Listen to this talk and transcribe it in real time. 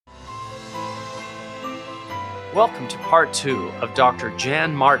Welcome to part 2 of Dr.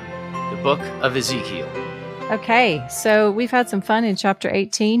 Jan Martin, the book of Ezekiel. Okay, so we've had some fun in chapter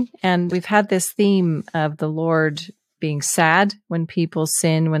 18, and we've had this theme of the Lord being sad when people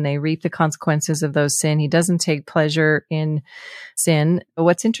sin, when they reap the consequences of those sin. He doesn't take pleasure in sin. But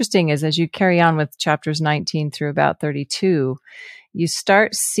what's interesting is as you carry on with chapters 19 through about 32, you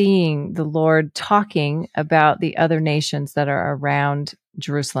start seeing the Lord talking about the other nations that are around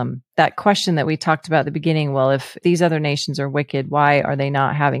Jerusalem. That question that we talked about at the beginning, well, if these other nations are wicked, why are they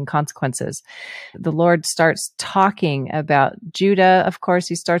not having consequences? The Lord starts talking about Judah. Of course,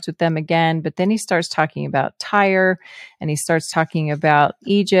 he starts with them again, but then he starts talking about Tyre, and he starts talking about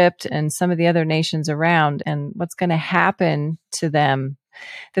Egypt and some of the other nations around and what's going to happen to them,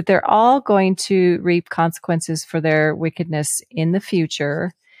 that they're all going to reap consequences for their wickedness in the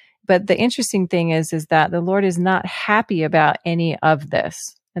future. But the interesting thing is that the Lord is not happy about any of this.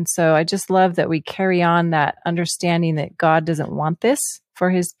 And so I just love that we carry on that understanding that God doesn't want this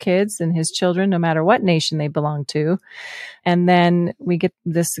for his kids and his children, no matter what nation they belong to. And then we get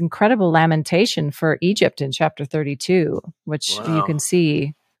this incredible lamentation for Egypt in chapter 32, which you can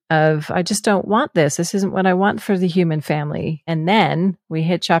see of, I just don't want this. This isn't what I want for the human family. And then we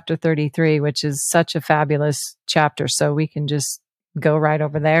hit chapter 33, which is such a fabulous chapter. So we can just go right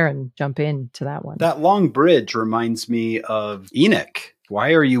over there and jump into that one. That long bridge reminds me of Enoch.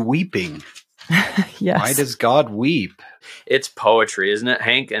 Why are you weeping? Yes. Why does God weep? It's poetry, isn't it,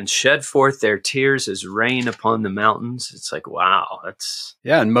 Hank? And shed forth their tears as rain upon the mountains. It's like, wow, that's...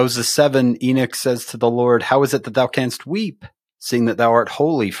 Yeah, in Moses 7, Enoch says to the Lord, how is it that thou canst weep, seeing that thou art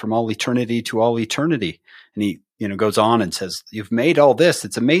holy from all eternity to all eternity? And he goes on and says, you've made all this.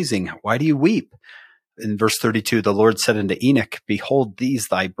 It's amazing. Why do you weep? In verse 32, the Lord said unto Enoch, behold, these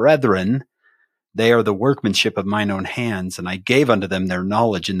thy brethren, they are the workmanship of mine own hands, and I gave unto them their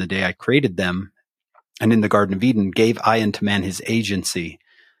knowledge in the day I created them. And in the Garden of Eden gave I unto man his agency.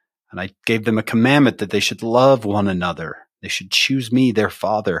 And I gave them a commandment that they should love one another. They should choose me, their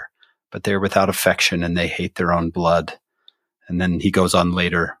father, but they are without affection, and they hate their own blood. And then he goes on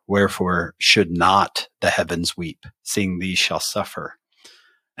later, wherefore should not the heavens weep, seeing these shall suffer.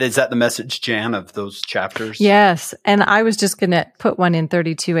 Is that the message, Jan, of those chapters? Yes. And I was just going to put one in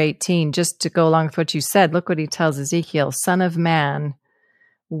 32:18 just to go along with what you said. Look what he tells Ezekiel, son of man,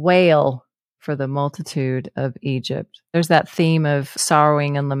 wail for the multitude of Egypt. There's that theme of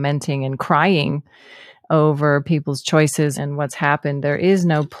sorrowing and lamenting and crying over people's choices and what's happened. There is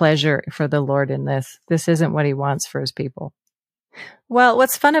no pleasure for the Lord in this. This isn't what he wants for his people. Well,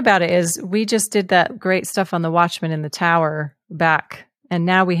 what's fun about it is we just did that great stuff on the Watchman in the Tower back, and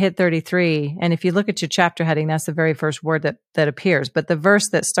now we hit 33. And if you look at your chapter heading, that's the very first word that appears. But the verse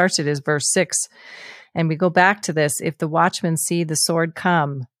that starts it is verse 6. And we go back to this. If the watchmen see the sword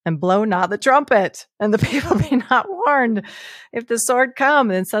come and blow not the trumpet, and the people be not warned, if the sword come,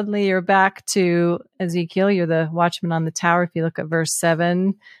 then suddenly you're back to Ezekiel. You're the watchman on the tower. If you look at verse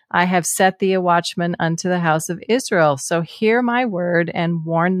 7, I have set thee a watchman unto the house of Israel. So hear my word and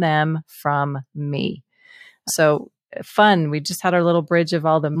warn them from me. So fun. We just had our little bridge of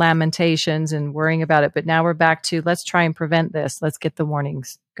all the lamentations and worrying about it. But now we're back to, let's try and prevent this. Let's get the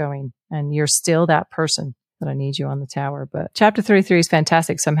warnings going. And you're still that person that I need you on the tower. But chapter 33 is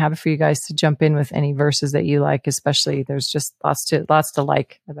fantastic. So I'm happy for you guys to jump in with any verses that you like, especially there's just lots to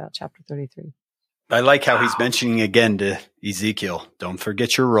like about chapter 33. I like how he's mentioning again to Ezekiel, don't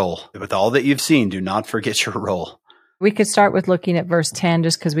forget your role. With all that you've seen, do not forget your role. We could start with looking at verse 10,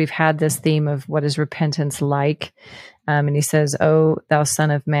 just because we've had this theme of what is repentance like. And he says, O thou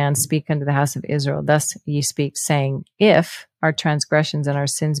son of man, speak unto the house of Israel. Thus ye speak, saying, if our transgressions and our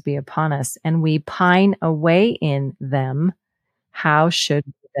sins be upon us, and we pine away in them, how should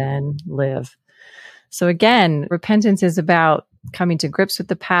we then live? So again, repentance is about coming to grips with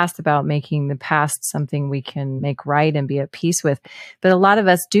the past, about making the past something we can make right and be at peace with. But a lot of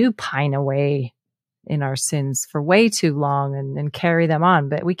us do pine away in our sins for way too long and carry them on,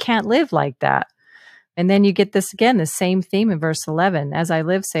 but we can't live like that. And then you get this again, the same theme in verse 11, as I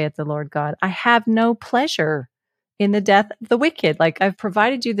live, saith the Lord God, I have no pleasure in the death of the wicked. Like, I've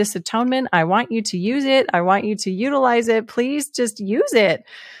provided you this atonement. I want you to use it. I want you to utilize it. Please just use it.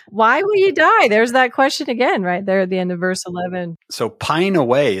 Why will you die? There's that question again, right there at the end of verse 11. So pine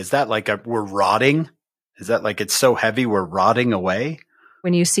away, is that like we're rotting? Is that like it's so heavy we're rotting away?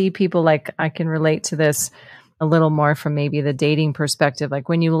 When you see people, like, I can relate to this a little more from maybe the dating perspective. Like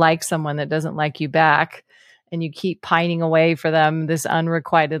when you like someone that doesn't like you back and you keep pining away for them, this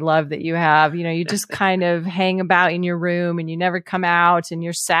unrequited love that you have, you just kind of hang about in your room and you never come out and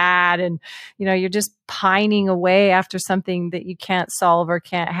you're sad and, you're just pining away after something that you can't solve or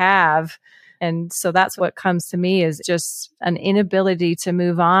can't have. And so that's what comes to me is just an inability to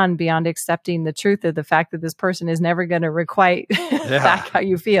move on beyond accepting the truth of the fact that this person is never going to requite back how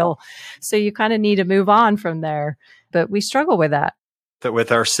you feel. So you kind of need to move on from there. But we struggle with that. That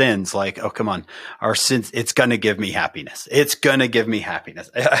with our sins, like, oh, come on, our sins, it's going to give me happiness. It's going to give me happiness.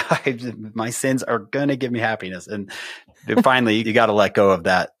 My sins are going to give me happiness. And finally, you got to let go of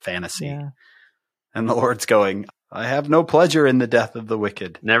that fantasy. Yeah. And the Lord's going, I have no pleasure in the death of the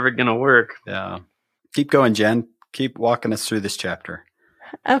wicked. Never going to work. Yeah. Keep going, Jen. Keep walking us through this chapter.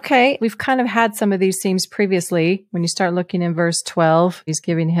 Okay. We've kind of had some of these themes previously. When you start looking in verse 12, he's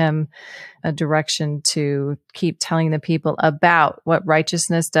giving him a direction to keep telling the people about what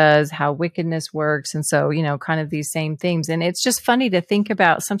righteousness does, how wickedness works. And so, kind of these same themes. And it's just funny to think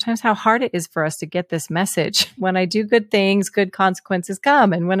about sometimes how hard it is for us to get this message. When I do good things, good consequences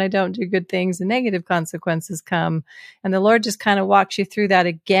come. And when I don't do good things, the negative consequences come. And the Lord just kind of walks you through that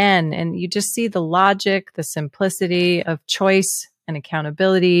again. And you just see the logic, the simplicity of choice and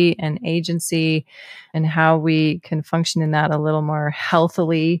accountability and agency and how we can function in that a little more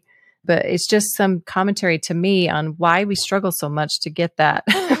healthily. But it's just some commentary to me on why we struggle so much to get that.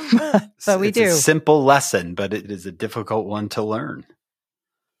 but we do. It's a simple lesson, but it is a difficult one to learn.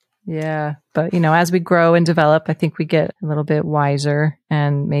 Yeah. But, as we grow and develop, I think we get a little bit wiser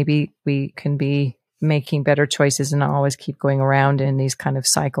and maybe we can be making better choices and not always keep going around in these kind of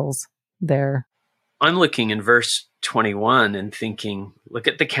cycles there. I'm looking in verse 21 and thinking, look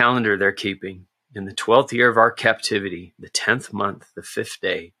at the calendar they're keeping. In the 12th year of our captivity, the 10th month, the 5th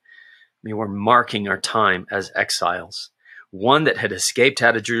day, we're marking our time as exiles. One that had escaped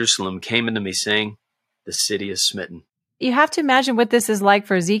out of Jerusalem came into me saying, the city is smitten. You have to imagine what this is like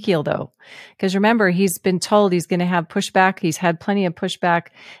for Ezekiel, though, because remember, he's been told he's going to have pushback. He's had plenty of pushback.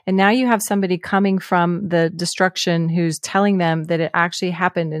 And now you have somebody coming from the destruction who's telling them that it actually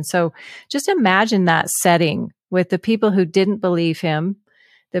happened. And so just imagine that setting with the people who didn't believe him,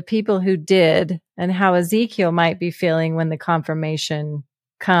 the people who did, and how Ezekiel might be feeling when the confirmation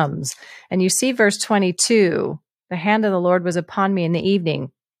comes. And you see verse 22, the hand of the Lord was upon me in the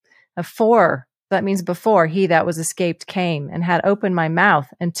evening. That means before he that was escaped came and had opened my mouth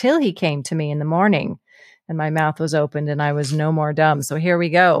until he came to me in the morning. And my mouth was opened and I was no more dumb. So here we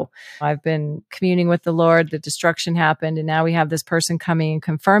go. I've been communing with the Lord. The destruction happened. And now we have this person coming and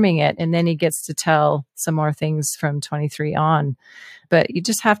confirming it. And then he gets to tell some more things from 23 on. But you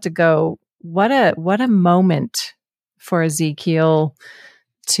just have to go, what a moment for Ezekiel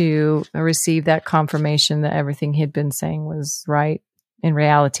to receive that confirmation that everything he'd been saying was right in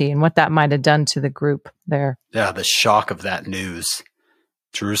reality, and what that might have done to the group there. Yeah, the shock of that news.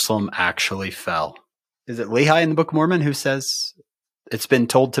 Jerusalem actually fell. Is it Lehi in the Book of Mormon who says, it's been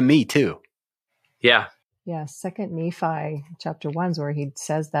told to me too? Yeah. Yeah, 2 Nephi chapter 1 is where he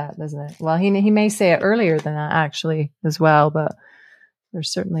says that, doesn't it? Well, he may say it earlier than that actually as well, but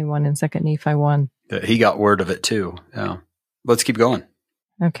there's certainly one in 2 Nephi 1. He got word of it too. Yeah. Let's keep going.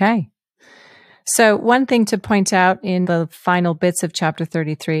 Okay. So one thing to point out in the final bits of chapter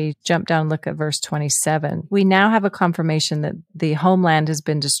 33, jump down and look at verse 27. We now have a confirmation that the homeland has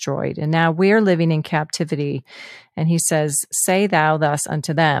been destroyed, and now we're living in captivity. And he says, say thou thus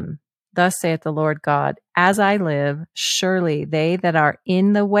unto them, thus saith the Lord God, as I live, surely they that are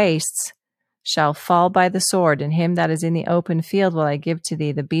in the wastes shall fall by the sword, and him that is in the open field will I give to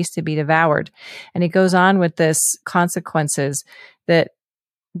thee, the beast to be devoured. And he goes on with this consequences that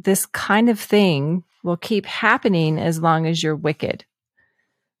this kind of thing will keep happening as long as you're wicked.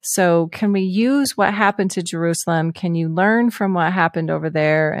 So can we use what happened to Jerusalem? Can you learn from what happened over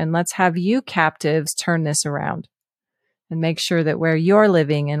there? And let's have you captives turn this around and make sure that where you're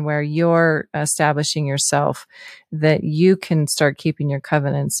living and where you're establishing yourself, that you can start keeping your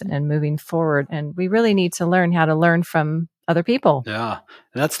covenants and moving forward. And we really need to learn how to learn from other people. Yeah.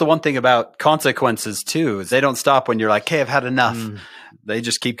 And that's the one thing about consequences too, is they don't stop when you're like, hey, I've had enough. They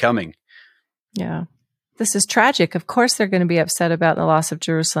just keep coming. Yeah. This is tragic. Of course, they're going to be upset about the loss of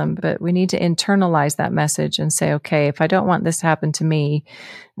Jerusalem, but we need to internalize that message and say, okay, if I don't want this to happen to me,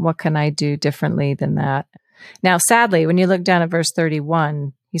 what can I do differently than that? Now, sadly, when you look down at verse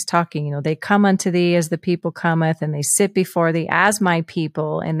 31, he's talking, they come unto thee as the people cometh, and they sit before thee as my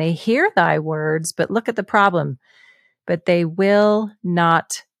people, and they hear thy words, but look at the problem. But they will not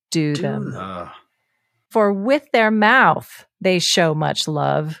do them. For with their mouth they show much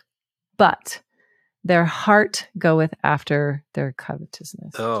love, but their heart goeth after their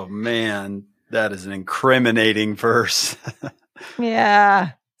covetousness. Oh, man, that is an incriminating verse.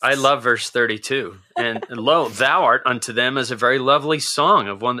 Yeah. I love verse 32. And lo, thou art unto them as a very lovely song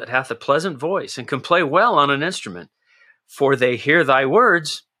of one that hath a pleasant voice and can play well on an instrument. For they hear thy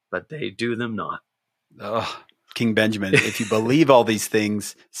words, but they do them not. Oh, King Benjamin, if you believe all these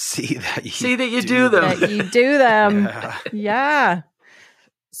things, see that you do them. That you do them. Yeah. Yeah.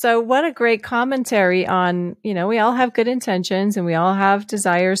 So what a great commentary on, we all have good intentions and we all have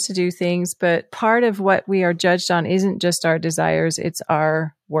desires to do things, but part of what we are judged on isn't just our desires, it's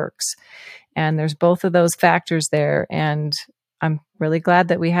our works. And there's both of those factors there. And I'm really glad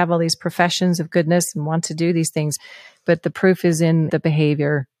that we have all these professions of goodness and want to do these things, but the proof is in the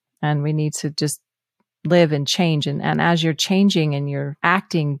behavior, and we need to just live and change. And as you're changing and you're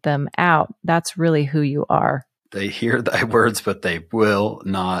acting them out, that's really who you are. They hear thy words, but they will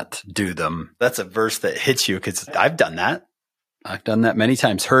not do them. That's a verse that hits you, because I've done that. I've done that many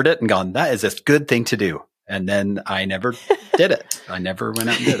times, heard it and gone, that is a good thing to do. And then I never did it. I never went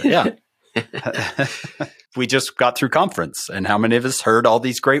out and did it. Yeah. We just got through conference, and how many of us heard all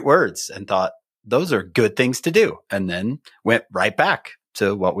these great words and thought those are good things to do, and then went right back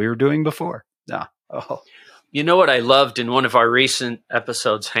to what we were doing before. Yeah. Oh. You know what I loved in one of our recent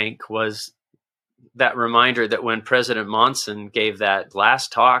episodes, Hank, was that reminder that when President Monson gave that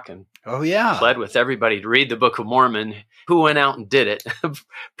last talk and pled with everybody to read the Book of Mormon, who went out and did it?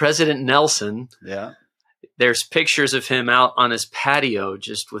 President Nelson. Yeah. There's pictures of him out on his patio,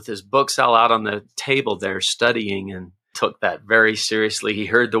 just with his books all out on the table there studying, and took that very seriously. He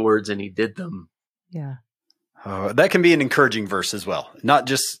heard the words and he did them. Yeah. Oh, that can be an encouraging verse as well. Not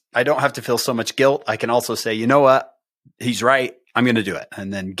just, I don't have to feel so much guilt. I can also say, you know what? He's right. I'm going to do it.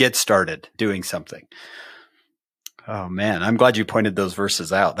 And then get started doing something. Oh man, I'm glad you pointed those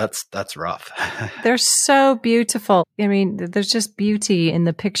verses out. That's rough. They're so beautiful. I mean, there's just beauty in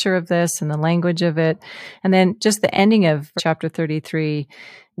the picture of this and the language of it. And then just the ending of chapter 33,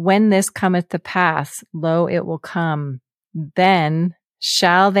 when this cometh to pass, lo, it will come. Then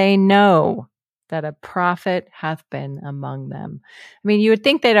shall they know that a prophet hath been among them. I mean, you would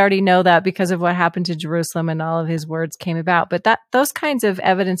think they'd already know that because of what happened to Jerusalem and all of his words came about, but those kinds of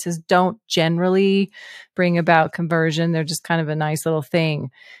evidences don't generally bring about conversion. They're just kind of a nice little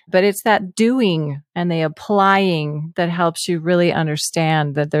thing. But it's that doing and the applying that helps you really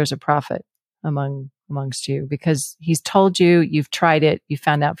understand that there's a prophet amongst you, because he's told you, you've tried it, you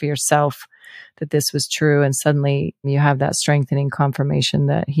found out for yourself that this was true, and suddenly you have that strengthening confirmation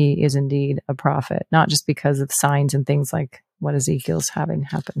that he is indeed a prophet, not just because of signs and things like what Ezekiel's having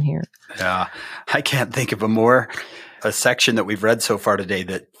happen here. Yeah, I can't think of a section that we've read so far today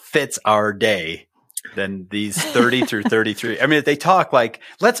that fits our day than these 30 through 33. I mean, they talk like,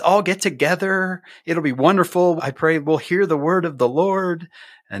 let's all get together. It'll be wonderful. I pray we'll hear the word of the Lord.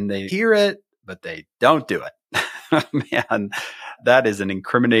 And they hear it, but they don't do it. Man, that is an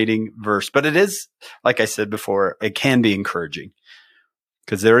incriminating verse. But it is, like I said before, it can be encouraging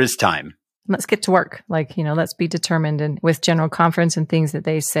because there is time. Let's get to work. Let's be determined. And with General Conference and things that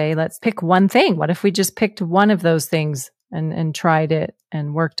they say, let's pick one thing. What if we just picked one of those things and tried it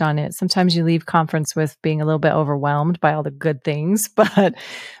and worked on it? Sometimes you leave conference with being a little bit overwhelmed by all the good things. But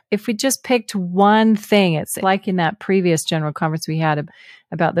if we just picked one thing, it's like in that previous General Conference we had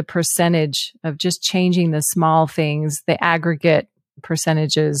about the percentage of just changing the small things, the aggregate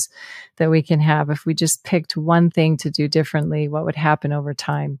percentages that we can have. If we just picked one thing to do differently, what would happen over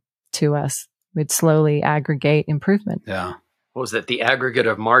time to us? We'd slowly aggregate improvement. Yeah. What was that? The aggregate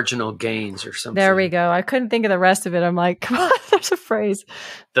of marginal gains or something? There we go. I couldn't think of the rest of it. I'm like, come on, there's a phrase.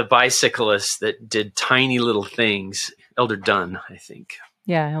 The bicyclist that did tiny little things. Elder Dunn, I think.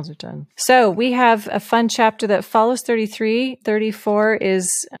 Yeah, Elder Dunn. So we have a fun chapter that follows 33. 34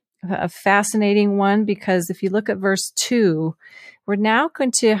 is a fascinating one because if you look at verse 2, we're now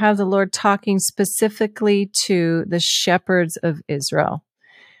going to have the Lord talking specifically to the shepherds of Israel.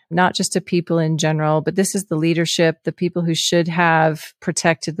 Not just to people in general, but this is the leadership, the people who should have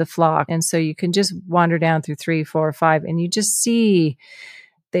protected the flock. And so you can just wander down through 3, 4, 5, and you just see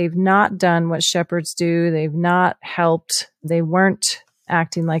they've not done what shepherds do. They've not helped. They weren't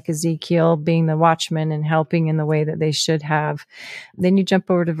acting like Ezekiel, being the watchman and helping in the way that they should have. Then you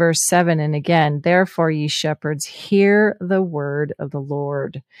jump over to verse 7, and again, therefore, ye shepherds, hear the word of the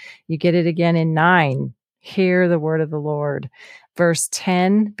Lord. You get it again in 9. Hear the word of the Lord. Verse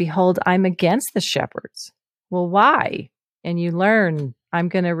 10, behold, I'm against the shepherds. Well, why? And you learn, I'm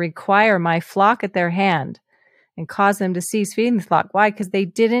going to require my flock at their hand and cause them to cease feeding the flock. Why? Because they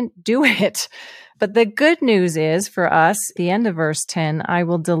didn't do it. But the good news is for us, the end of verse 10, I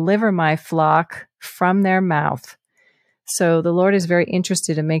will deliver my flock from their mouth. So the Lord is very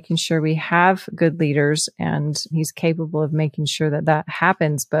interested in making sure we have good leaders, and he's capable of making sure that that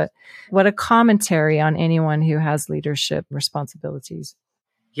happens. But what a commentary on anyone who has leadership responsibilities.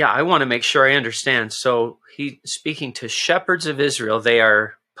 Yeah, I want to make sure I understand. So he's speaking to shepherds of Israel. They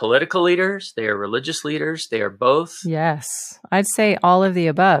are political leaders, they are religious leaders, they are both. Yes, I'd say all of the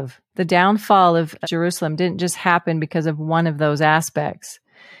above. The downfall of Jerusalem didn't just happen because of one of those aspects.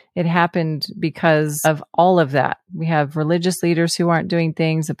 It happened because of all of that. We have religious leaders who aren't doing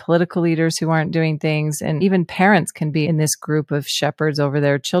things, the political leaders who aren't doing things, and even parents can be in this group of shepherds over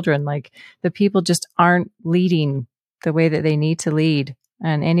their children. Like, the people just aren't leading the way that they need to lead.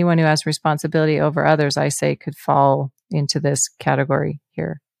 And anyone who has responsibility over others, I say, could fall into this category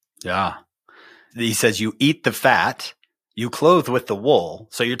here. Yeah. He says you eat the fat, you clothe with the wool.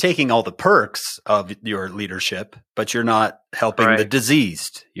 So you're taking all the perks of your leadership, but you're not helping the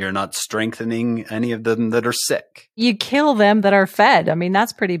diseased. You're not strengthening any of them that are sick. You kill them that are fed. I mean,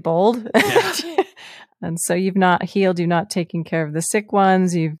 that's pretty bold. Yeah. And so you've not healed, you've not taken care of the sick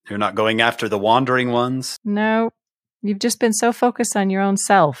ones. You're not going after the wandering ones. No, you've just been so focused on your own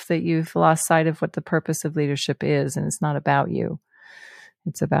self that you've lost sight of what the purpose of leadership is. And it's not about you.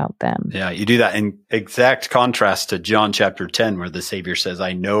 It's about them. Yeah, you do that in exact contrast to John chapter 10, where the Savior says,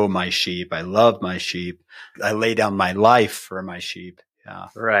 I know my sheep. I love my sheep. I lay down my life for my sheep. Yeah.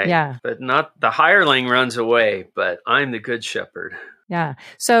 Right. Yeah. But not the hireling runs away, but I'm the good shepherd. Yeah.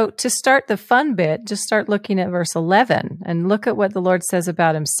 So to start the fun bit, just start looking at verse 11 and look at what the Lord says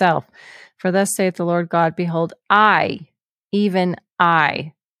about himself. For thus saith the Lord God, behold, I, even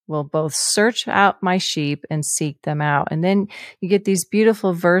I, will both search out my sheep and seek them out. And then you get these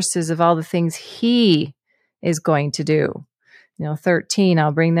beautiful verses of all the things he is going to do. 13,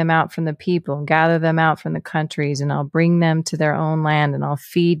 I'll bring them out from the people and gather them out from the countries, and I'll bring them to their own land and I'll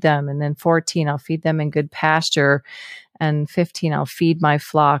feed them. And then 14, I'll feed them in good pasture. And 15, I'll feed my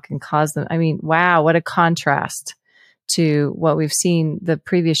flock and cause them. I mean, wow, what a contrast to what we've seen the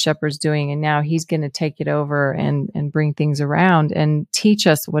previous shepherds doing. And now he's going to take it over and bring things around and teach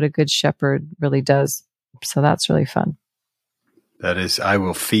us what a good shepherd really does. So that's really fun. That is, I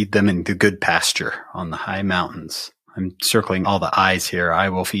will feed them in the good pasture on the high mountains. I'm circling all the I's here. I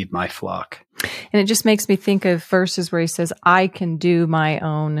will feed my flock. And it just makes me think of verses where he says, I can do my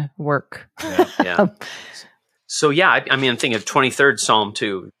own work. Yeah. So yeah, I mean, I'm thinking of 23rd Psalm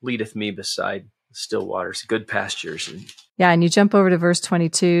too, leadeth me beside still waters, good pastures. Yeah, and you jump over to verse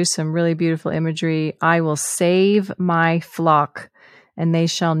 22, some really beautiful imagery. I will save my flock, and they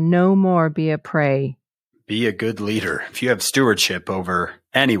shall no more be a prey. Be a good leader. If you have stewardship over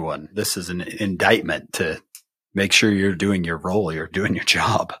anyone, this is an indictment to make sure you're doing your role, you're doing your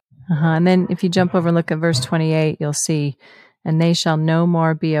job. And then if you jump over and look at verse 28, you'll see, and they shall no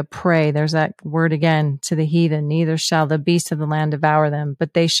more be a prey. There's that word again, to the heathen. Neither shall the beasts of the land devour them,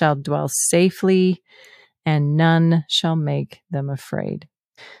 but they shall dwell safely, and none shall make them afraid.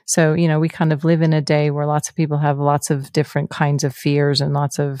 So, we kind of live in a day where lots of people have lots of different kinds of fears and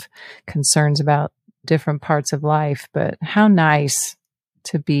lots of concerns about different parts of life. But how nice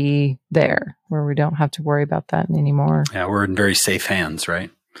to be there where we don't have to worry about that anymore. Yeah, we're in very safe hands,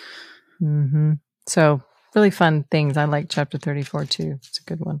 right? Mm-hmm. So really fun things. I like chapter 34 too. It's a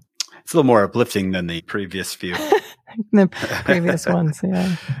good one. It's a little more uplifting than the previous few. The previous ones,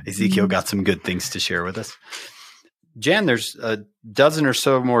 yeah. Ezekiel got some good things to share with us. Jan, there's a dozen or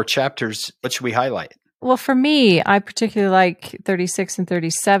so more chapters. What should we highlight? Well, for me, I particularly like 36 and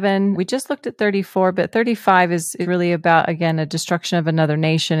 37. We just looked at 34, but 35 is really about, again, a destruction of another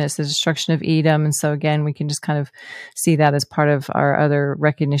nation. It's the destruction of Edom. And so, again, we can just kind of see that as part of our other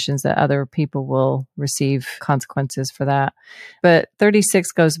recognitions that other people will receive consequences for that. But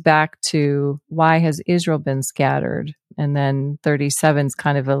 36 goes back to why has Israel been scattered? And then 37 is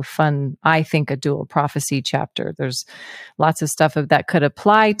kind of a fun, I think, a dual prophecy chapter. There's lots of stuff that could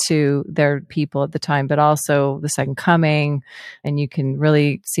apply to their people at the time, but also the second coming. And you can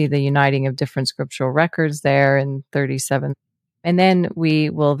really see the uniting of different scriptural records there in 37. And then we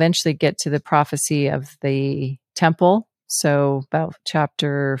will eventually get to the prophecy of the temple. So about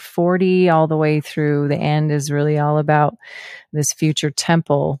chapter 40 all the way through the end is really all about this future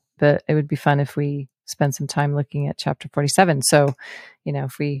temple. But it would be fun if we spend some time looking at chapter 47. So,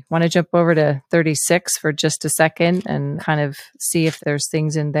 if we want to jump over to 36 for just a second and kind of see if there's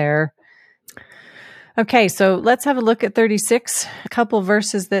things in there. Okay, so let's have a look at 36. A couple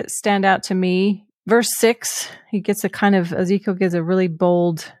verses that stand out to me. Verse 6, Ezekiel gives a really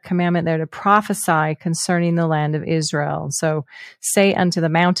bold commandment there to prophesy concerning the land of Israel. So say unto the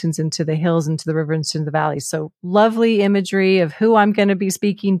mountains and to the hills and to the rivers and to the valleys. So lovely imagery of who I'm going to be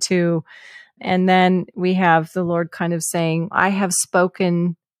speaking to. And then we have the Lord kind of saying, I have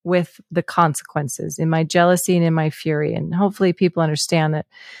spoken with the consequences, in my jealousy and in my fury. And hopefully people understand that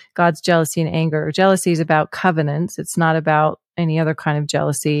God's jealousy and anger, jealousy is about covenants. It's not about any other kind of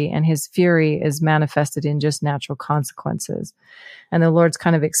jealousy. And his fury is manifested in just natural consequences. And the Lord's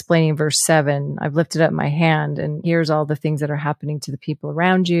kind of explaining verse 7, I've lifted up my hand and here's all the things that are happening to the people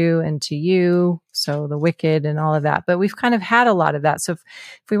around you and to you. So the wicked and all of that. But we've kind of had a lot of that. So if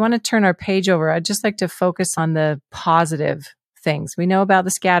we want to turn our page over, I'd just like to focus on the positive things. We know about the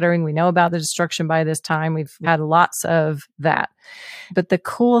scattering. We know about the destruction by this time. We've had lots of that. But the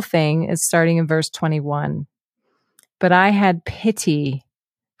cool thing is starting in verse 21. But I had pity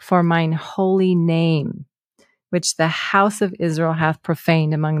for mine holy name, which the house of Israel hath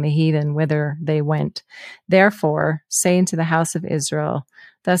profaned among the heathen whither they went. Therefore, say unto the house of Israel,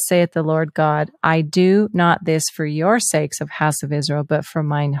 thus saith the Lord God, I do not this for your sakes of house of Israel, but for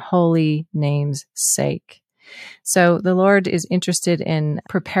mine holy name's sake. So the Lord is interested in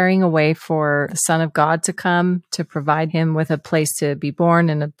preparing a way for the Son of God to come, to provide him with a place to be born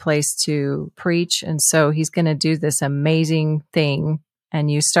and a place to preach. And so he's going to do this amazing thing.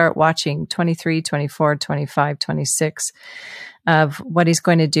 And you start watching 23, 24, 25, 26 of what he's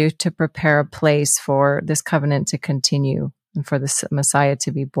going to do to prepare a place for this covenant to continue and for the Messiah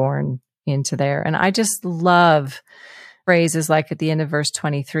to be born into there. And I just love phrases like at the end of verse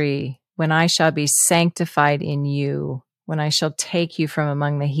 23, when I shall be sanctified in you, when I shall take you from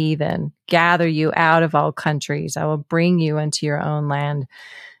among the heathen, gather you out of all countries, I will bring you unto your own land.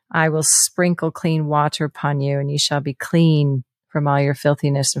 I will sprinkle clean water upon you, and you shall be clean from all your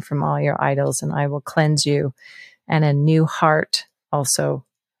filthiness and from all your idols, and I will cleanse you. And a new heart also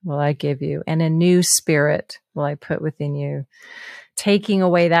will I give you, and a new spirit will I put within you, taking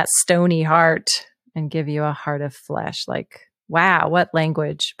away that stony heart and give you a heart of flesh. Like, wow, what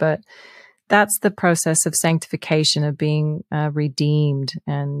language. But that's the process of sanctification, of being redeemed.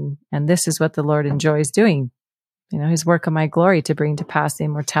 And this is what the Lord enjoys doing. You know, his work of my glory to bring to pass the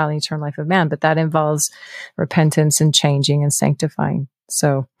immortality and eternal life of man. But that involves repentance and changing and sanctifying.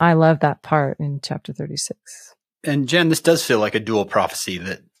 So I love that part in chapter 36. And Jen, this does feel like a dual prophecy,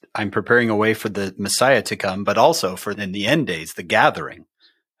 that I'm preparing a way for the Messiah to come, but also for in the end days, the gathering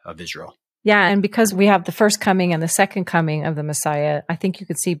of Israel. Yeah, and because we have the first coming and the second coming of the Messiah, I think you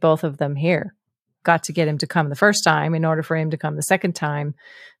could see both of them here. Got to get him to come the first time in order for him to come the second time.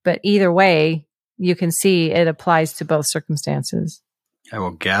 But either way, you can see it applies to both circumstances. I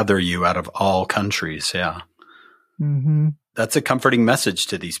will gather you out of all countries. Yeah. Mm-hmm. That's a comforting message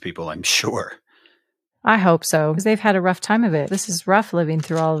to these people, I'm sure. I hope so, because they've had a rough time of it. This is rough living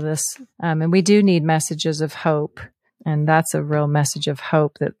through all of this. And we do need messages of hope. And that's a real message of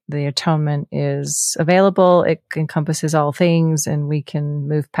hope, that the atonement is available. It encompasses all things, and we can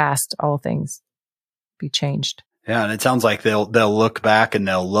move past all things, be changed. Yeah, and it sounds like they'll look back and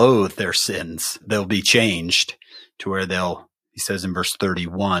they'll loathe their sins. They'll be changed to where he says in verse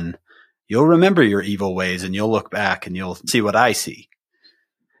 31, you'll remember your evil ways and you'll look back and you'll see what I see.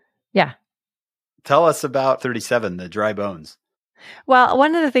 Yeah. Tell us about 37, the dry bones. Well,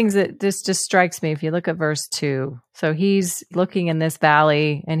 one of the things that just strikes me, if you look at verse 2, so he's looking in this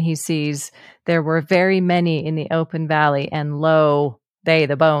valley and he sees there were very many in the open valley, and lo,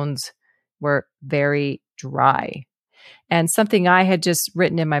 the bones, were very dry. And something I had just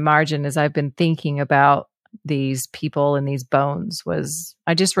written in my margin as I've been thinking about these people and these bones was,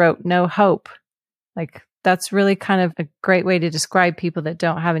 I just wrote, no hope. Like, that's really kind of a great way to describe people that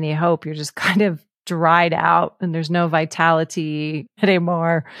don't have any hope. You're just kind of dried out and there's no vitality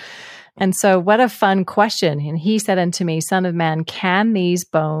anymore. And so what a fun question. And he said unto me, Son of man, can these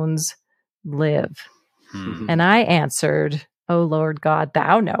bones live? Mm-hmm. And I answered, O Lord God,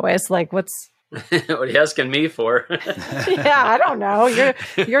 thou knowest. Like, what's what are you asking me for? Yeah, I don't know.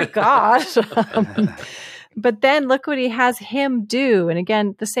 You're God. But then look what he has him do. And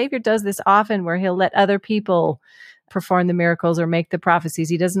again, the Savior does this often, where he'll let other people perform the miracles or make the prophecies.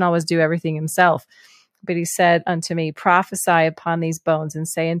 He doesn't always do everything himself. But he said unto me, prophesy upon these bones and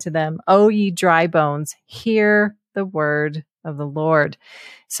say unto them, O ye dry bones, hear the word of the Lord.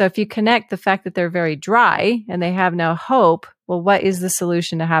 So if you connect the fact that they're very dry and they have no hope, well, what is the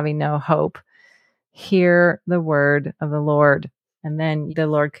solution to having no hope? Hear the word of the Lord. And then the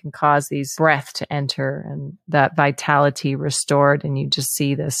Lord can cause these breath to enter and that vitality restored. And you just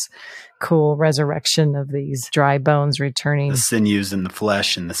see this cool resurrection of these dry bones returning. The sinews and the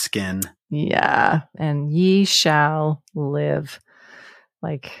flesh and the skin. Yeah. And ye shall live.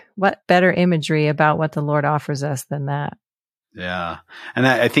 Like, what better imagery about what the Lord offers us than that? Yeah. And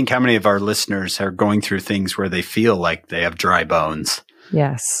I think how many of our listeners are going through things where they feel like they have dry bones?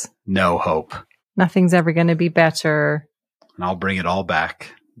 Yes. No hope. Nothing's ever going to be better. And I'll bring it all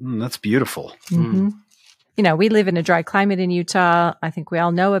back. That's beautiful. Mm-hmm. You know, we live in a dry climate in Utah. I think we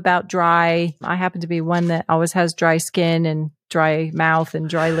all know about dry. I happen to be one that always has dry skin and dry mouth and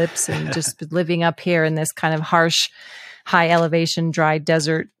dry lips, and just living up here in this kind of harsh, high elevation, dry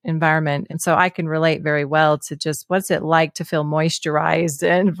desert environment. And so I can relate very well to just what's it like to feel moisturized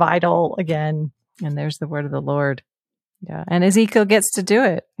and vital again. And there's the word of the Lord. Yeah. And Ezekiel gets to do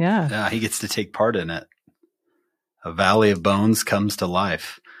it. Yeah. Yeah, he gets to take part in it. A valley of bones comes to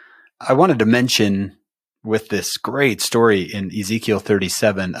life. I wanted to mention with this great story in Ezekiel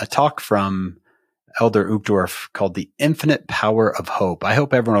 37, a talk from Elder Uchtdorf called The Infinite Power of Hope. I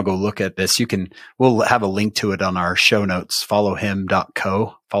hope everyone will go look at this. We'll have a link to it on our show notes,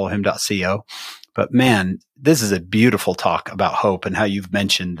 followhim.co. But man, this is a beautiful talk about hope, and how you've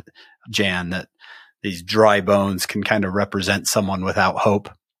mentioned, Jan, that these dry bones can kind of represent someone without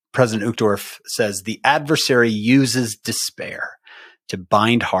hope. President Uchtdorf says the adversary uses despair to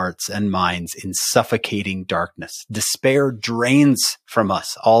bind hearts and minds in suffocating darkness. Despair drains from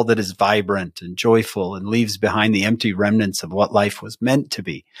us all that is vibrant and joyful and leaves behind the empty remnants of what life was meant to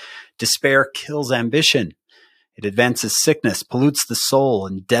be. Despair kills ambition. It advances sickness, pollutes the soul,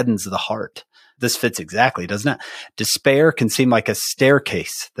 and deadens the heart. This fits exactly, doesn't it? Despair can seem like a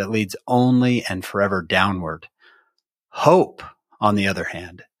staircase that leads only and forever downward. Hope, on the other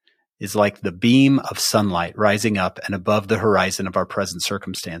hand, is like the beam of sunlight rising up and above the horizon of our present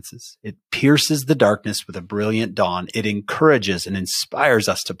circumstances. It pierces the darkness with a brilliant dawn. It encourages and inspires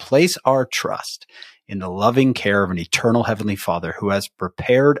us to place our trust in the loving care of an eternal Heavenly Father who has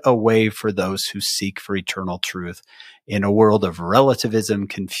prepared a way for those who seek for eternal truth in a world of relativism,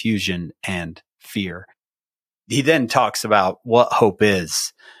 confusion, and fear. He then talks about what hope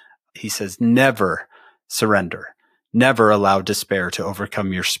is. He says, never surrender. Never allow despair to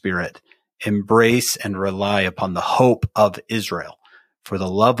overcome your spirit. Embrace and rely upon the hope of Israel. For the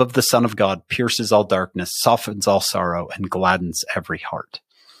love of the Son of God pierces all darkness, softens all sorrow, and gladdens every heart.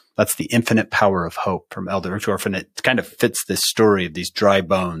 That's the infinite power of hope from Elder Uchtdorf, and it kind of fits this story of these dry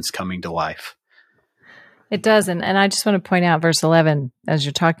bones coming to life. It does. And I just want to point out verse 11, as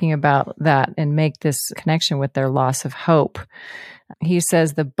you're talking about that and make this connection with their loss of hope. He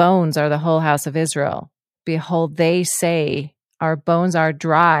says, the bones are the whole house of Israel. Behold, they say, our bones are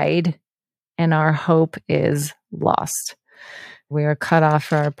dried and our hope is lost. We are cut off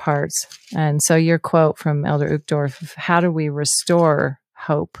for our parts. And so your quote from Elder Uchtdorf, how do we restore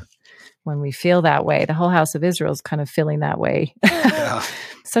hope when we feel that way? The whole house of Israel is kind of feeling that way. Yeah.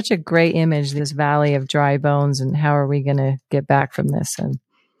 Such a great image, this valley of dry bones, and how are we going to get back from this and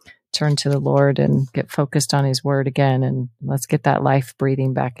turn to the Lord and get focused on his word again, and let's get that life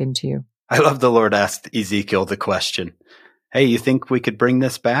breathing back into you. I love the Lord asked Ezekiel the question, hey, you think we could bring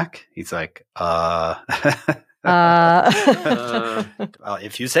this back? He's like,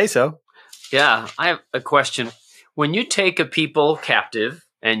 if you say so. Yeah, I have a question. When you take a people captive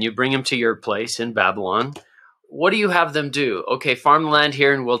and you bring them to your place in Babylon, what do you have them do? Okay, farm the land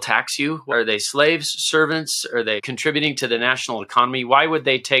here and we'll tax you. Are they slaves, servants? Are they contributing to the national economy? Why would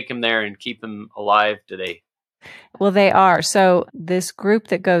they take them there and keep them alive? Well, they are. So this group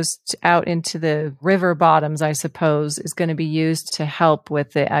that goes out into the river bottoms, I suppose, is going to be used to help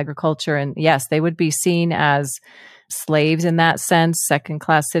with the agriculture. And yes, they would be seen as slaves in that sense,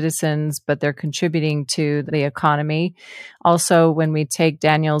 second-class citizens, but they're contributing to the economy. Also, when we take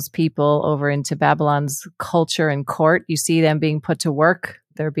Daniel's people over into Babylon's culture and court, you see them being put to work.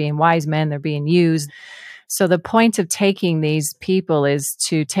 They're being wise men. They're being used. So the point of taking these people is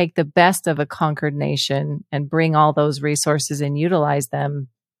to take the best of a conquered nation and bring all those resources and utilize them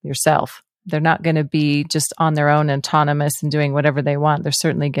yourself. They're not going to be just on their own, autonomous and doing whatever they want. They're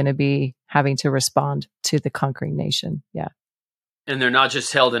certainly going to be having to respond to the conquering nation. Yeah. And they're not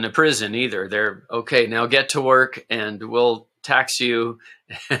just held in a prison either. They're, okay, now get to work and we'll tax you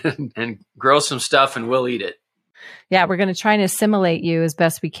and grow some stuff and we'll eat it. Yeah, we're going to try and assimilate you as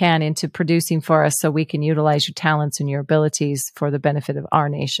best we can into producing for us so we can utilize your talents and your abilities for the benefit of our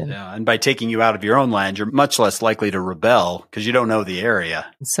nation. Yeah, and by taking you out of your own land, you're much less likely to rebel because you don't know the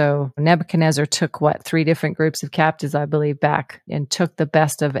area. So Nebuchadnezzar took, 3 different groups of captives, I believe, back and took the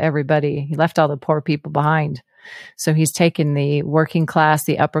best of everybody. He left all the poor people behind. So he's taken the working class,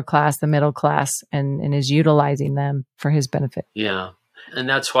 the upper class, the middle class, and is utilizing them for his benefit. Yeah. And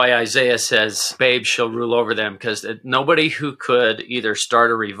that's why Isaiah says, babes shall rule over them, because nobody who could either start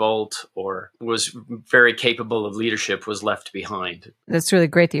a revolt or was very capable of leadership was left behind. That's really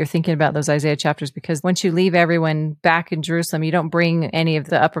great that you're thinking about those Isaiah chapters, because once you leave everyone back in Jerusalem, you don't bring any of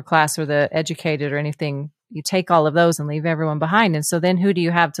the upper class or the educated or anything. You take all of those and leave everyone behind. And so then who do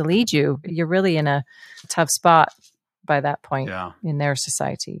you have to lead you? You're really in a tough spot. by that point Yeah. in their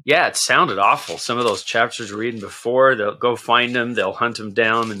society. Yeah, it sounded awful. Some of those chapters we're reading before, they'll go find them, they'll hunt them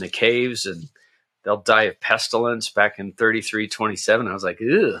down in the caves, and they'll die of pestilence back in 33:27. I was like,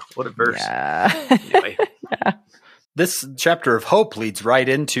 ew, what a verse. Yeah. Anyway. Yeah. This chapter of hope leads right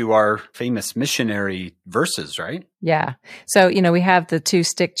into our famous missionary verses, right? Yeah. So, we have the 2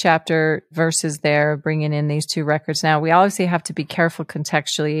 stick chapter verses there, bringing in these 2 records. Now, we obviously have to be careful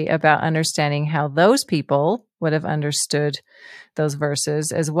contextually about understanding how those people would have understood those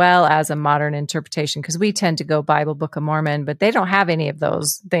verses, as well as a modern interpretation, because we tend to go Bible, Book of Mormon, but they don't have any of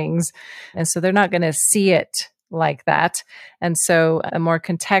those things. And so they're not going to see it like that. And so a more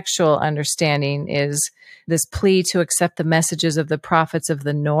contextual understanding is this plea to accept the messages of the prophets of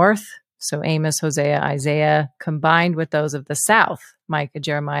the north. So Amos, Hosea, Isaiah, combined with those of the south, Micah,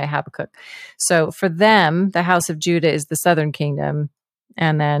 Jeremiah, Habakkuk. So for them, the house of Judah is the southern kingdom.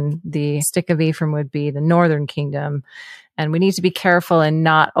 And then the stick of Ephraim would be the northern kingdom. And we need to be careful and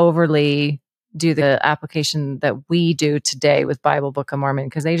not overly do the application that we do today with Bible, Book of Mormon,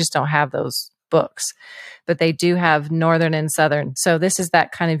 because they just don't have those books, but they do have northern and southern. So this is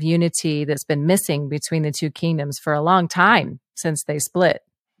that kind of unity that's been missing between the 2 kingdoms for a long time since they split.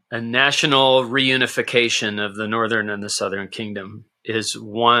 A national reunification of the northern and the southern kingdom is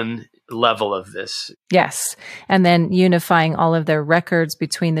one level of this. Yes. And then unifying all of their records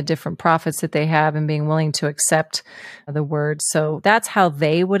between the different prophets that they have and being willing to accept the word. So that's how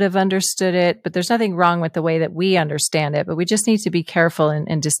they would have understood it. But there's nothing wrong with the way that we understand it. But we just need to be careful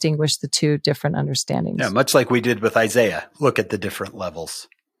and distinguish the 2 different understandings. Yeah, much like we did with Isaiah. Look at the different levels.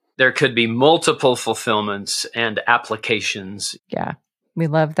 There could be multiple fulfillments and applications. Yeah. We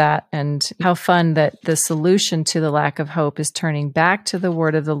love that. And how fun that the solution to the lack of hope is turning back to the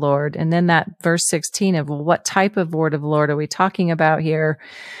word of the Lord. And then that verse 16 of, well, what type of word of the Lord are we talking about here?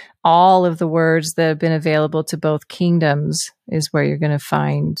 All of the words that have been available to both kingdoms is where you're going to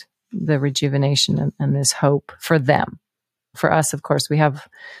find the rejuvenation and this hope for them. For us, of course, we have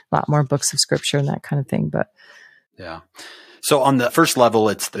a lot more books of scripture and that kind of thing. But yeah. So on the first level,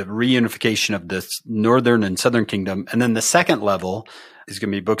 it's the reunification of this northern and southern kingdom. And then the second level is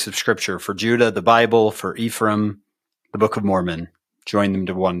going to be books of scripture for Judah, the Bible, for Ephraim, the Book of Mormon. Join them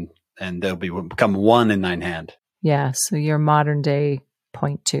to one, and they'll become one in thine hand. Yeah. So your modern day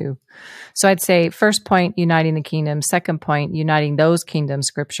point 2. So I'd say first point, uniting the kingdom. Second point, uniting those kingdom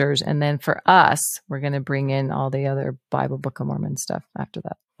scriptures. And then for us, we're going to bring in all the other Bible, Book of Mormon stuff after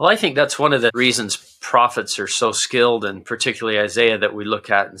that. Well, I think that's one of the reasons prophets are so skilled, and particularly Isaiah, that we look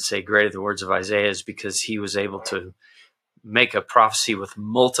at and say, great are the words of Isaiah, is because he was able to make a prophecy with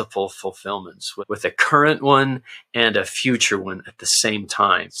multiple fulfillments, with a current one and a future one at the same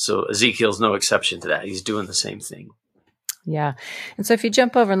time. So Ezekiel's no exception to that. He's doing the same thing. Yeah. And so if you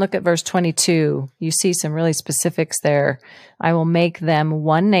jump over and look at verse 22, you see some really specifics there. I will make them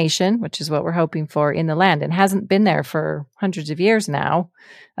one nation, which is what we're hoping for in the land, and hasn't been there for hundreds of years now,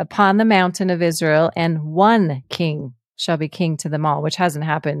 upon the mountain of Israel, and one king shall be king to them all, which hasn't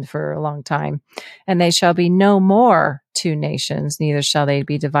happened for a long time. And they shall be no more 2 nations, neither shall they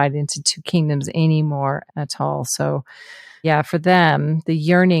be divided into 2 kingdoms anymore at all. So yeah, for them, the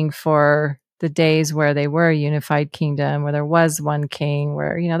yearning for the days where they were a unified kingdom, where there was one king,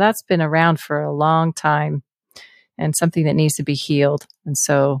 where, that's been around for a long time and something that needs to be healed. And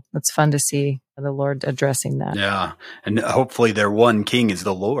so it's fun to see the Lord addressing that. Yeah. And hopefully their one king is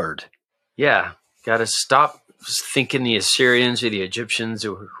the Lord. Yeah. Got to stop thinking the Assyrians or the Egyptians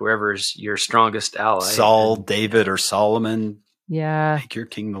or whoever's your strongest ally. Saul, David, or Solomon. Yeah. Make your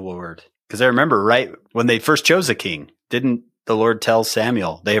king the Lord. Because I remember, right, when they first chose a king, didn't the Lord tells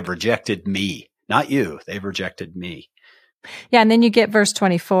Samuel, they have rejected me, not you. They've rejected me. Yeah. And then you get verse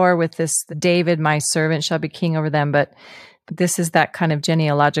 24 with this, David, my servant, shall be king over them. But this is that kind of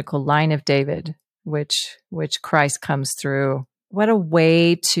genealogical line of David, which Christ comes through. What a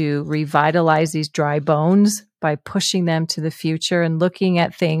way to revitalize these dry bones by pushing them to the future and looking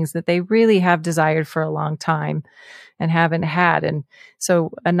at things that they really have desired for a long time and haven't had. And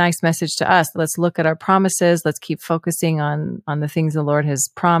so a nice message to us, let's look at our promises. Let's keep focusing on the things the Lord has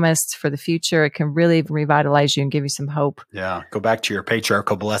promised for the future. It can really revitalize you and give you some hope. Yeah. Go back to your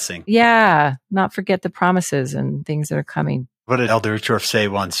patriarchal blessing. Yeah. Not forget the promises and things that are coming. What did Elder Uchtdorf say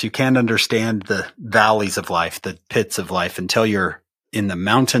once? You can't understand the valleys of life, the pits of life, until you're in the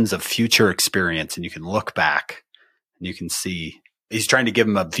mountains of future experience and you can look back and you can see. He's trying to give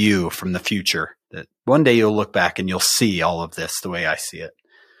him a view from the future that one day you'll look back and you'll see all of this the way I see it.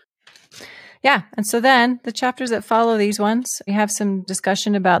 Yeah. And so then the chapters that follow these ones, we have some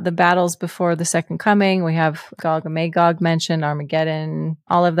discussion about the battles before the second coming. We have Gog and Magog mentioned, Armageddon,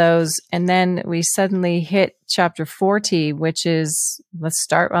 all of those. And then we suddenly hit chapter 40, which is, let's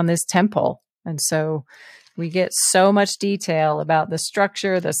start on this temple. And so we get so much detail about the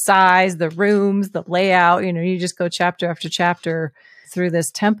structure, the size, the rooms, the layout. You just go chapter after chapter through this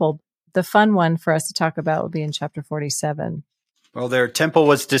temple. The fun one for us to talk about will be in chapter 47. Well, their temple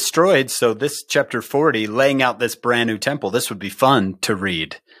was destroyed, so this chapter 40, laying out this brand new temple, this would be fun to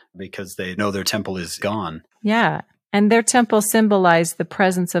read because they know their temple is gone. Yeah, and their temple symbolized the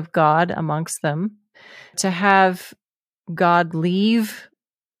presence of God amongst them. To have God leave,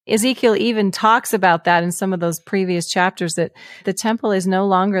 Ezekiel even talks about that in some of those previous chapters, that the temple is no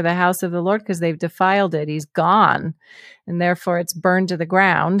longer the house of the Lord because they've defiled it. He's gone, and therefore it's burned to the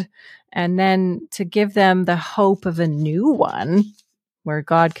ground. And then to give them the hope of a new one where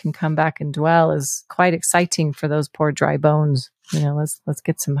God can come back and dwell is quite exciting for those poor dry bones. Let's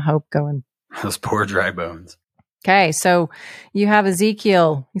get some hope going. Those poor dry bones. Okay, so you have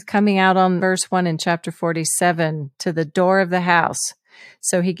Ezekiel. He's coming out on verse 1 in chapter 47 to the door of the house.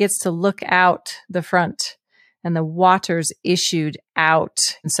 So he gets to look out the front, and the waters issued out.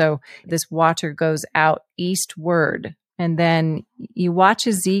 And so this water goes out eastward. And then you watch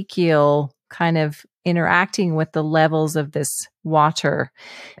Ezekiel kind of interacting with the levels of this water.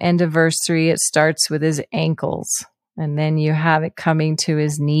 End of verse 3, it starts with his ankles. And then you have it coming to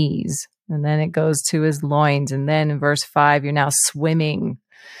his knees. And then it goes to his loins. And then in verse 5, you're now swimming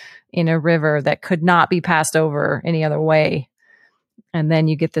in a river that could not be passed over any other way. And then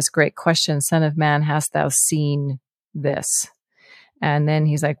you get this great question, Son of man, hast thou seen this? And then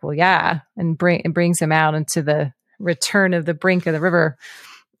he's like, well, yeah. And brings him out into the return of the brink of the river.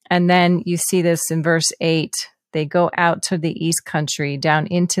 And then you see this in verse 8. They go out to the east country, down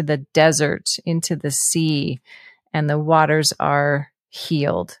into the desert, into the sea, and the waters are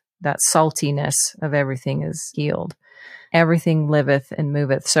healed. That saltiness of everything is healed. Everything liveth and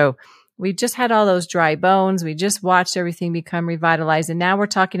moveth. So we just had all those dry bones. We just watched everything become revitalized. And now we're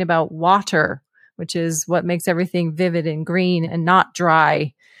talking about water, which is what makes everything vivid and green and not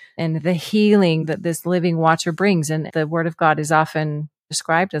dry, and the healing that this living water brings. And the word of God is often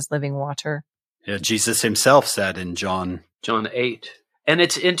described as living water. Yeah, Jesus himself said in John 8. And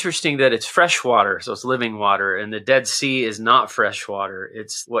it's interesting that it's fresh water, so it's living water, and the Dead Sea is not fresh water.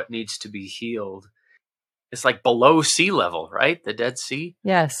 It's what needs to be healed. It's like below sea level, right? The Dead Sea?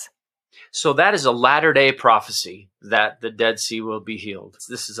 Yes. So that is a latter-day prophecy that the Dead Sea will be healed.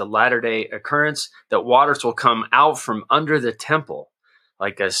 This is a latter-day occurrence, that waters will come out from under the temple,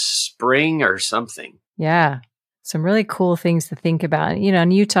 like a spring or something. Yeah. Some really cool things to think about.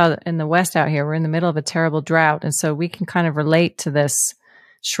 In Utah, in the West out here, we're in the middle of a terrible drought. And so we can kind of relate to this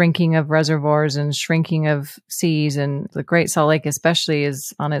shrinking of reservoirs and shrinking of seas. And the Great Salt Lake especially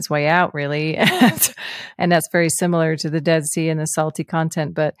is on its way out, really. And that's very similar to the Dead Sea and the salty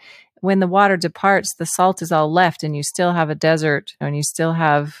content. But when the water departs, the salt is all left, and you still have a desert and you still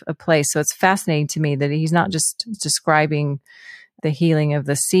have a place. So it's fascinating to me that he's not just describing the healing of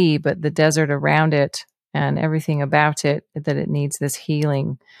the sea, but the desert around it and everything about it, that it needs this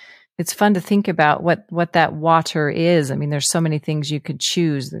healing. It's fun to think about what that water is. I mean, there's so many things you could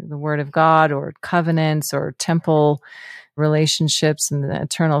choose, the word of God or covenants or temple relationships and the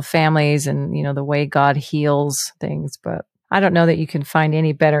eternal families and, the way God heals things. But I don't know that you can find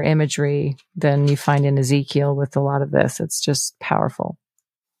any better imagery than you find in Ezekiel with a lot of this. It's just powerful.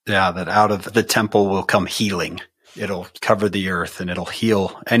 Yeah, that out of the temple will come healing. It'll cover the earth and it'll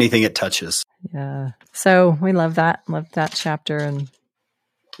heal anything it touches. Yeah. So we love that. Love that chapter. And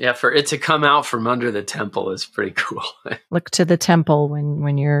yeah, for it to come out from under the temple is pretty cool. Look to the temple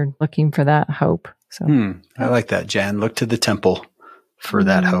when you're looking for that hope. So I like that, Jan. Look to the temple for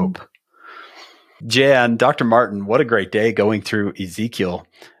that hope. Jan, Dr. Martin, what a great day going through Ezekiel.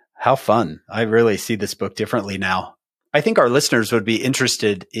 How fun. I really see this book differently now. I think our listeners would be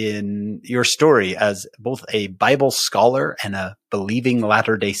interested in your story as both a Bible scholar and a believing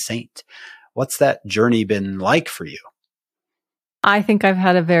Latter-day Saint. What's that journey been like for you? I think I've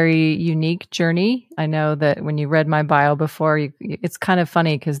had a very unique journey. I know that when you read my bio before, it's kind of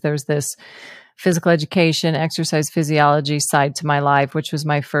funny because there's this physical education, exercise physiology side to my life, which was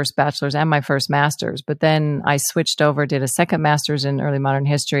my first bachelor's and my first master's. But then I switched over, did a second master's in early modern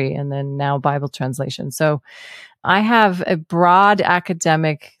history, and then now Bible translation. So I have a broad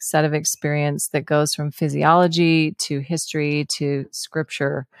academic set of experience that goes from physiology to history to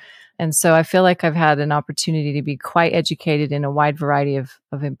scripture. And so I feel like I've had an opportunity to be quite educated in a wide variety of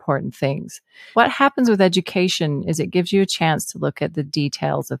important things. What happens with education is it gives you a chance to look at the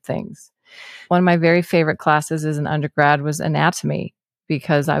details of things. One of my very favorite classes as an undergrad was anatomy,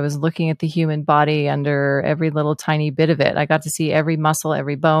 because I was looking at the human body under every little tiny bit of it. I got to see every muscle,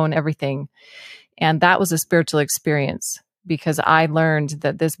 every bone, everything. And that was a spiritual experience, because I learned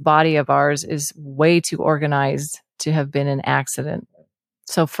that this body of ours is way too organized to have been an accident.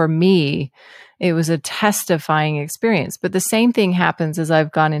 So for me, it was a testifying experience. But the same thing happens as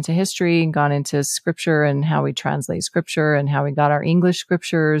I've gone into history and gone into scripture and how we translate scripture and how we got our English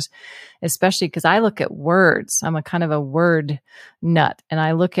scriptures, especially because I look at words. I'm a kind of a word nut. And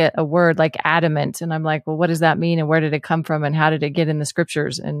I look at a word like adamant and I'm like, well, what does that mean? And where did it come from? And how did it get in the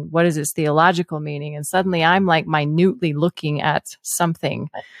scriptures? And what is its theological meaning? And suddenly I'm like minutely looking at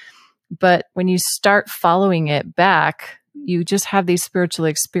something. But when you start following it back, you just have these spiritual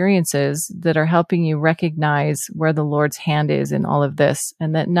experiences that are helping you recognize where the Lord's hand is in all of this,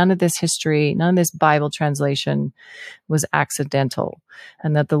 and that none of this history, none of this Bible translation was accidental,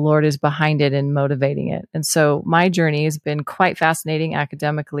 and that the Lord is behind it and motivating it. And so my journey has been quite fascinating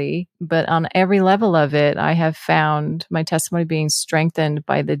academically, but on every level of it, I have found my testimony being strengthened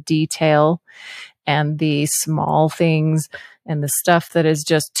by the detail and the small things and the stuff that is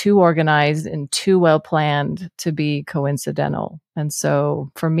just too organized and too well planned to be coincidental. And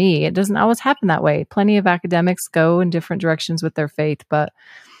so for me, it doesn't always happen that way. Plenty of academics go in different directions with their faith, but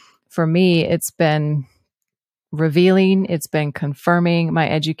for me, it's been revealing, it's been confirming. My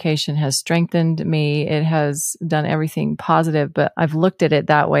education has strengthened me. It has done everything positive, but I've looked at it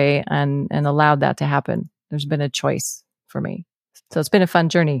that way and allowed that to happen. There's been a choice for me. So it's been a fun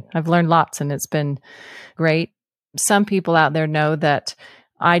journey. I've learned lots and it's been great. Some people out there know that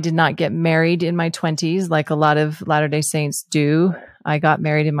I did not get married in my 20s like a lot of Latter-day Saints do. I got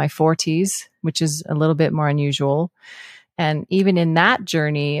married in my 40s, which is a little bit more unusual. And even in that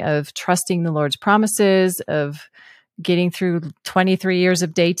journey of trusting the Lord's promises, of getting through 23 years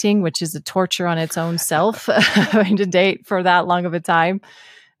of dating, which is a torture on its own self, having to date for that long of a time.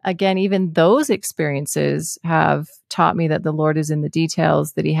 Again, even those experiences have taught me that the Lord is in the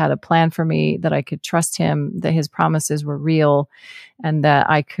details, that he had a plan for me, that I could trust him, that his promises were real, and that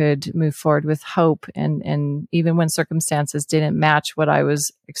I could move forward with hope. And even when circumstances didn't match what I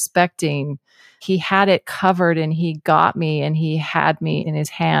was expecting, he had it covered and he got me and he had me in his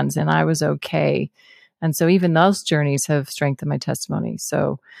hands and I was okay. And so even those journeys have strengthened my testimony.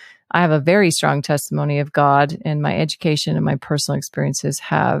 So I have a very strong testimony of God, and my education and my personal experiences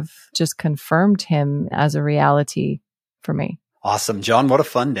have just confirmed him as a reality for me. Awesome. John, what a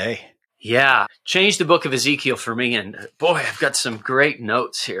fun day. Yeah. Change the book of Ezekiel for me. And boy, I've got some great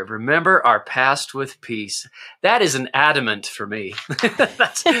notes here. Remember our past with peace. That is an adamant for me.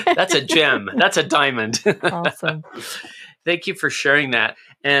 That's a gem. That's a diamond. Awesome. Thank you for sharing that.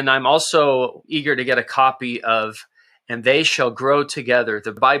 And I'm also eager to get a copy of And They Shall Grow Together,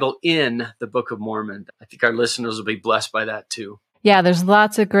 the Bible in the Book of Mormon. I think our listeners will be blessed by that too. Yeah, there's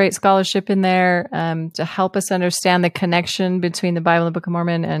lots of great scholarship in there to help us understand the connection between the Bible and the Book of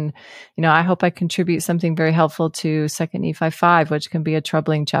Mormon. And, I hope I contribute something very helpful to 2 Nephi 5, which can be a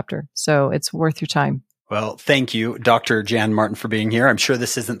troubling chapter. So it's worth your time. Well, thank you, Dr. Jan Martin, for being here. I'm sure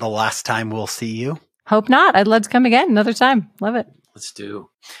this isn't the last time we'll see you. Hope not. I'd love to come again another time. Love it. Let's do.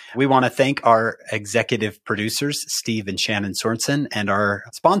 We want to thank our executive producers, Steve and Shannon Sorensen, and our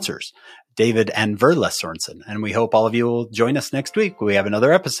sponsors, David and Verla Sorensen. And we hope all of you will join us next week. We have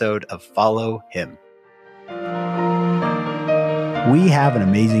another episode of Follow Him. We have an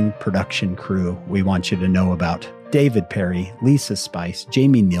amazing production crew we want you to know about. David Perry, Lisa Spice,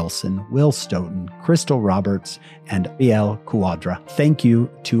 Jamie Nielsen, Will Stoughton, Crystal Roberts, and Biel Kuadra. Thank you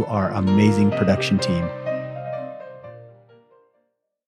to our amazing production team.